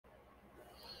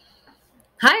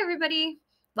Hi, everybody.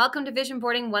 Welcome to Vision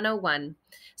Boarding 101.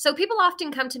 So, people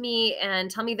often come to me and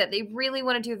tell me that they really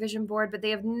want to do a vision board, but they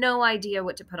have no idea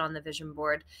what to put on the vision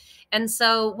board. And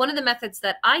so, one of the methods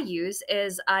that I use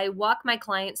is I walk my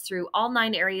clients through all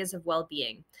 9 areas of well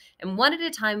being. And one at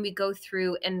a time, we go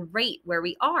through and rate where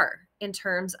we are in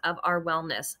terms of our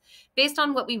wellness based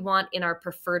on what we want in our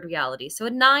preferred reality. So, a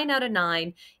 9 out of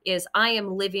 9 is I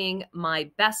am living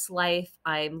my best life.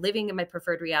 I'm living in my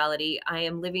preferred reality. I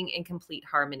am living in complete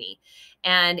harmony.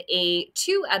 And a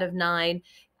 2 out of 9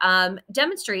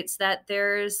 demonstrates that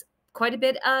there's quite a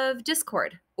bit of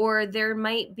discord, or there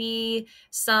might be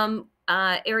some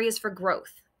areas for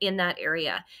growth in that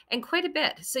area, and quite a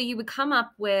bit. So you would come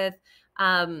up with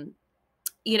um,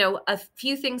 a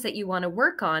few things that you want to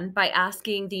work on by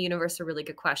asking the universe a really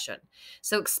good question.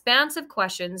 So expansive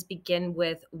questions begin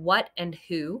with what and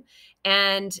who,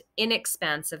 and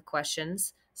inexpansive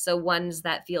questions, so ones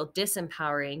that feel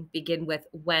disempowering, begin with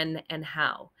when and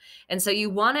how. And so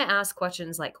you want to ask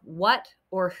questions like what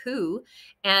or who,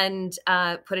 and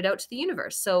put it out to the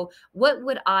universe. So what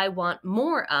would I want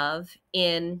more of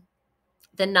in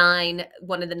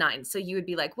one of the 9? So you would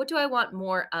be like, what do I want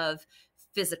more of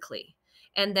physically?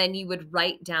 And then you would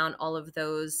write down all of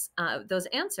those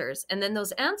answers, and then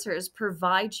those answers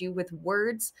provide you with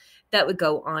words that would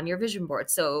go on your vision board.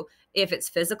 So if it's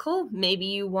physical, maybe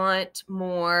you want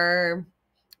more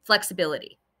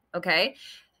flexibility. Okay.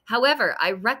 However,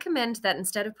 I recommend that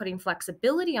instead of putting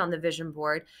flexibility on the vision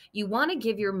board, you want to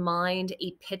give your mind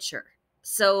a picture.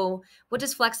 So, what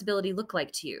does flexibility look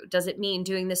like to you? Does it mean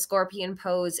doing the scorpion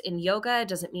pose in yoga?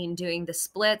 Does it mean doing the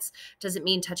splits? Does it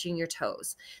mean touching your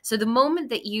toes? So, the moment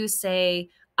that you say,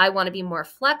 I want to be more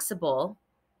flexible,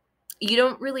 you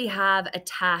don't really have a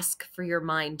task for your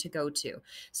mind to go to.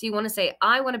 So you want to say,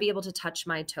 I want to be able to touch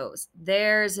my toes.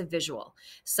 There's a visual.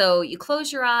 So you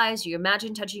close your eyes, you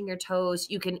imagine touching your toes.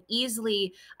 You can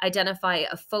easily identify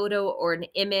a photo or an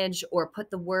image, or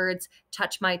put the words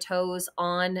touch my toes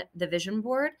on the vision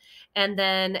board. And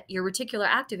then your reticular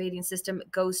activating system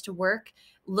goes to work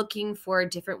looking for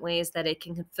different ways that it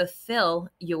can fulfill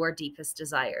your deepest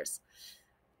desires.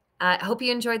 I hope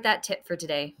you enjoyed that tip for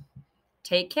today.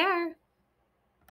 Take care.